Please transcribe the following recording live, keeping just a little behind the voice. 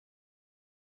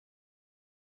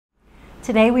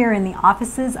Today we are in the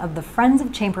offices of the Friends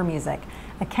of Chamber Music,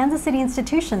 a Kansas City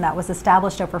institution that was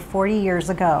established over 40 years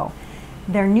ago.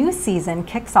 Their new season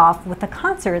kicks off with a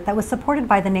concert that was supported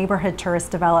by the Neighborhood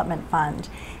Tourist Development Fund.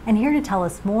 And here to tell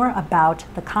us more about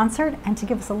the concert and to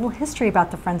give us a little history about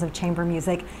the Friends of Chamber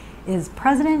Music is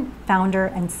President, Founder,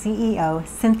 and CEO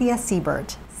Cynthia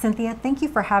Siebert. Cynthia, thank you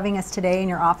for having us today in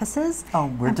your offices. Oh,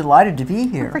 we're delighted to be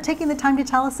here. And for taking the time to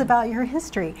tell us about your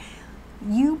history.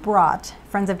 You brought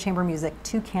Friends of Chamber Music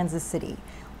to Kansas City.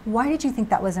 Why did you think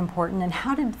that was important, and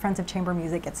how did Friends of Chamber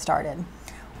Music get started?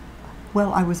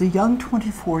 Well, I was a young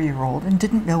 24-year-old and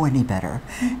didn't know any better,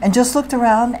 and just looked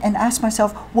around and asked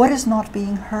myself, what is not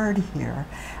being heard here?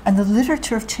 And the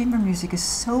literature of chamber music is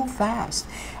so vast,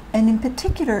 and in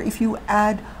particular, if you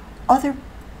add other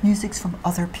musics from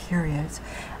other periods,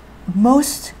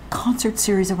 most concert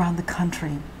series around the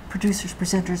country, producers,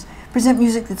 presenters, present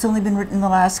music that's only been written in the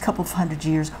last couple of hundred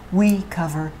years. We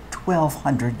cover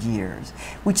 1,200 years,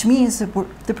 which means that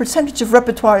the percentage of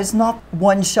repertoire is not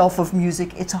one shelf of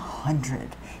music, it's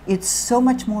 100. It's so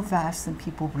much more vast than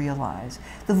people realize.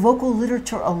 The vocal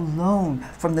literature alone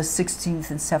from the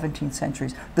 16th and 17th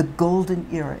centuries, the golden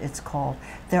era it's called,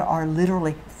 there are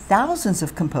literally thousands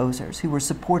of composers who were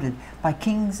supported by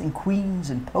kings and queens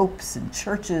and popes and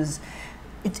churches.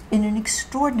 It's in an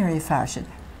extraordinary fashion.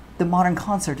 The modern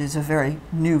concert is a very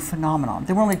new phenomenon.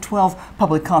 There were only 12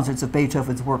 public concerts of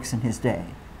Beethoven's works in his day.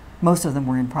 Most of them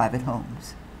were in private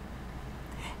homes.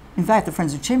 In fact, the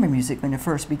Friends of Chamber Music, when it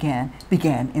first began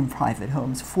in private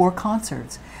homes, 4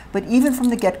 concerts. But even from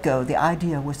the get-go, the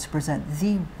idea was to present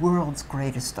the world's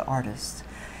greatest artists.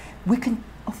 We can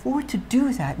afford to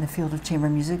do that in the field of chamber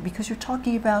music because you're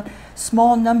talking about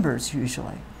small numbers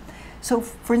usually. So,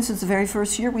 for instance, the very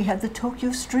first year we had the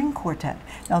Tokyo String Quartet.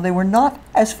 Now, they were not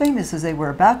as famous as they were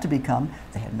about to become.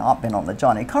 They had not been on the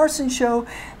Johnny Carson show.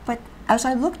 But as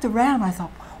I looked around, I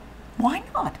thought, why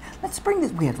not? Let's bring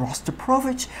this. We had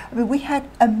Rostroprovich. I mean, we had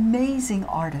amazing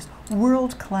artists,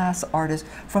 world-class artists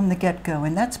from the get-go,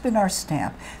 and that's been our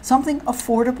stamp. Something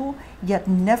affordable, yet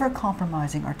never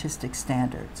compromising artistic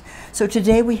standards. So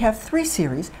today we have 3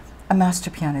 series, a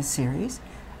master pianist series,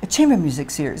 a chamber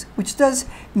music series, which does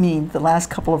mean the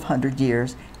last couple of 100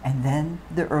 years, and then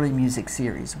the early music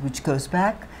series, which goes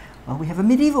back, well, we have a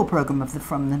medieval program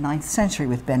from the 9th century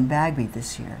with Ben Bagby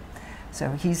this year.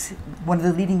 So he's one of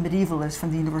the leading medievalists from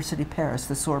the University of Paris,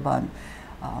 the Sorbonne.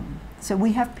 So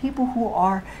we have people who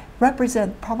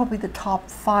represent probably the top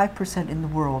 5% in the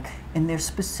world in their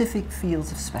specific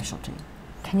fields of specialty.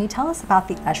 Can you tell us about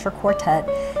the Escher Quartet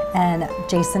and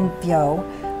Jason Vio,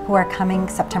 who are coming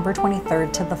September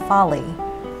 23rd to the Folly?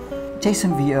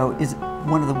 Jason Vio is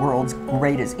one of the world's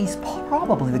greatest. He's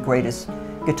probably the greatest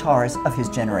guitarist of his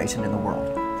generation in the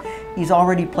world. He's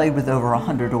already played with over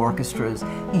 100 orchestras.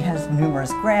 He has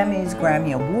numerous Grammys,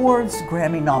 Grammy Awards,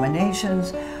 Grammy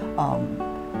nominations.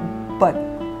 But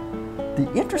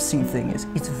the interesting thing is,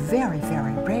 it's very,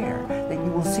 very rare that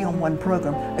you will see on one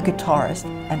program a guitarist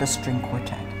and a string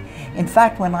quartet. In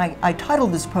fact, when I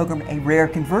titled this program A Rare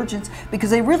Convergence, because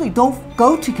they really don't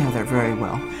go together very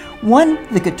well. One,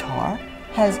 the guitar,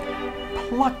 has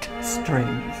plucked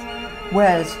strings,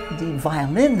 whereas the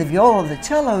violin, the viola, the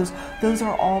cellos, those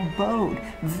are all bowed.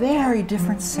 Very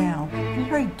different sound,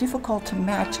 very difficult to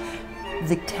match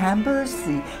the timbres,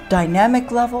 the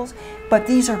dynamic levels, but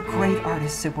these are great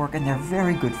artists at work and they're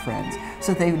very good friends.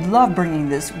 So they love bringing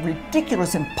this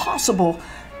ridiculous, impossible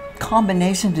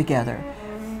combination together.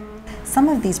 Some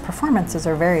of these performances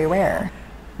are very rare.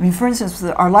 I mean, for instance,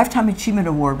 our Lifetime Achievement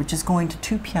Award, which is going to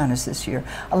 2 pianists this year,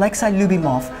 Alexei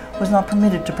Lyubimov was not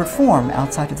permitted to perform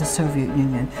outside of the Soviet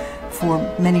Union for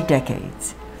many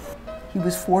decades. He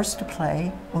was forced to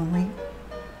play only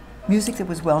music that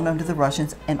was well known to the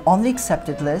Russians and on the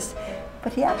accepted list,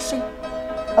 but he actually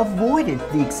avoided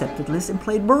the accepted list and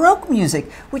played Baroque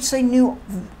music, which they knew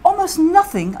almost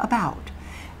nothing about.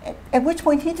 At which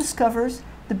point he discovers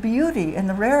the beauty and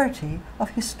the rarity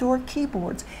of historic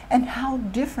keyboards and how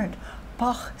different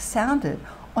Bach sounded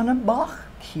on a Bach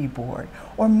keyboard,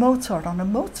 or Mozart on a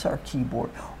Mozart keyboard,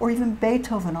 or even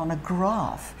Beethoven on a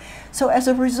Graf. So as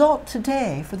a result,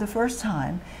 today, for the first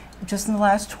time, just in the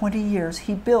last 20 years,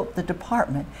 he built the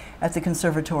department at the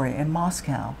Conservatory in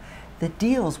Moscow that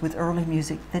deals with early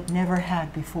music that never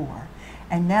had before.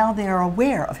 And now they are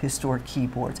aware of historic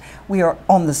keyboards. We are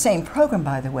on the same program,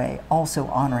 by the way, also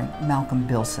honoring Malcolm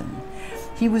Bilson.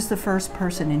 He was the first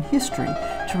person in history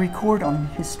to record on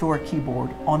a historic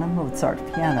keyboard on a Mozart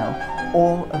piano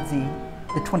all of the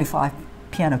 25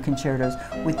 piano concertos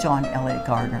with John Elliott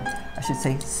Gardner. I should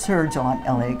say Sir John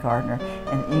Elliott Gardner,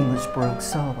 an English Baroque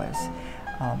soloist.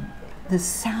 the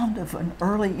sound of an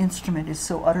early instrument is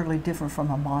so utterly different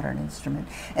from a modern instrument.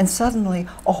 And suddenly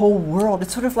a whole world,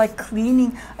 it's sort of like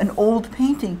cleaning an old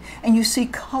painting and you see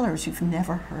colors you've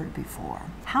never heard before.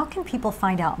 How can people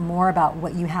find out more about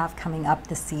what you have coming up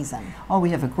this season? Oh, we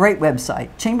have a great website,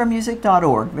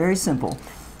 chambermusic.org, very simple.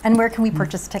 And where can we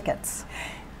purchase tickets?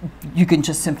 You can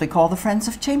just simply call the Friends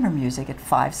of Chamber Music at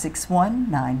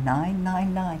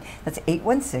 561-9999. That's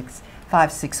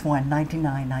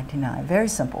 816-561-9999. Very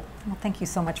simple. Well, thank you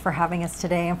so much for having us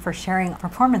today and for sharing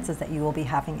performances that you will be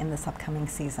having in this upcoming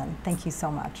season. Thank you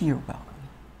so much. You're welcome.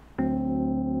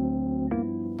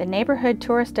 The Neighborhood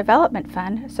Tourist Development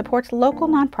Fund supports local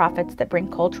nonprofits that bring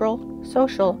cultural,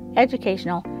 social,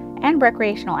 educational, and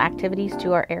recreational activities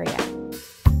to our area.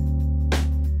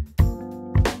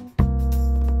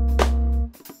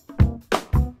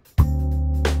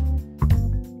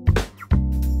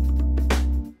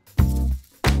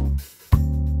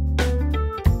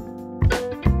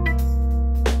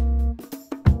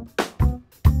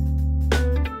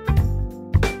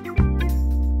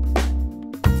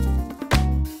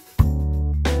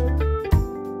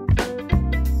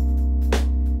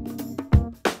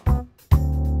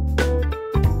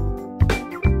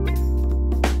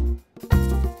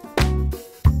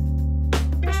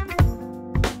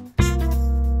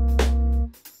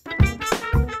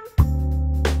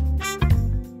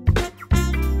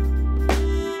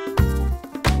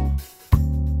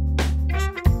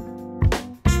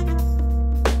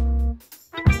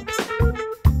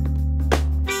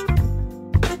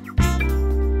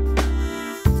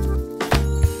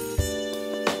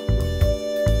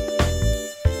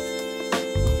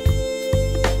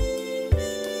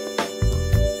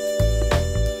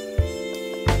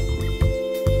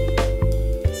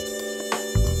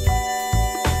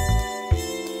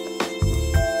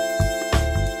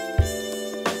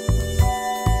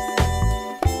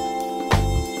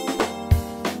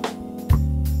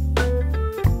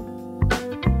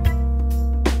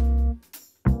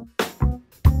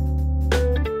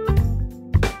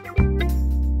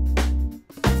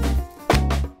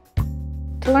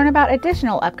 To learn about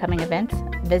additional upcoming events,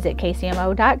 visit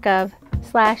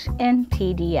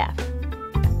kcmo.gov/NTDF.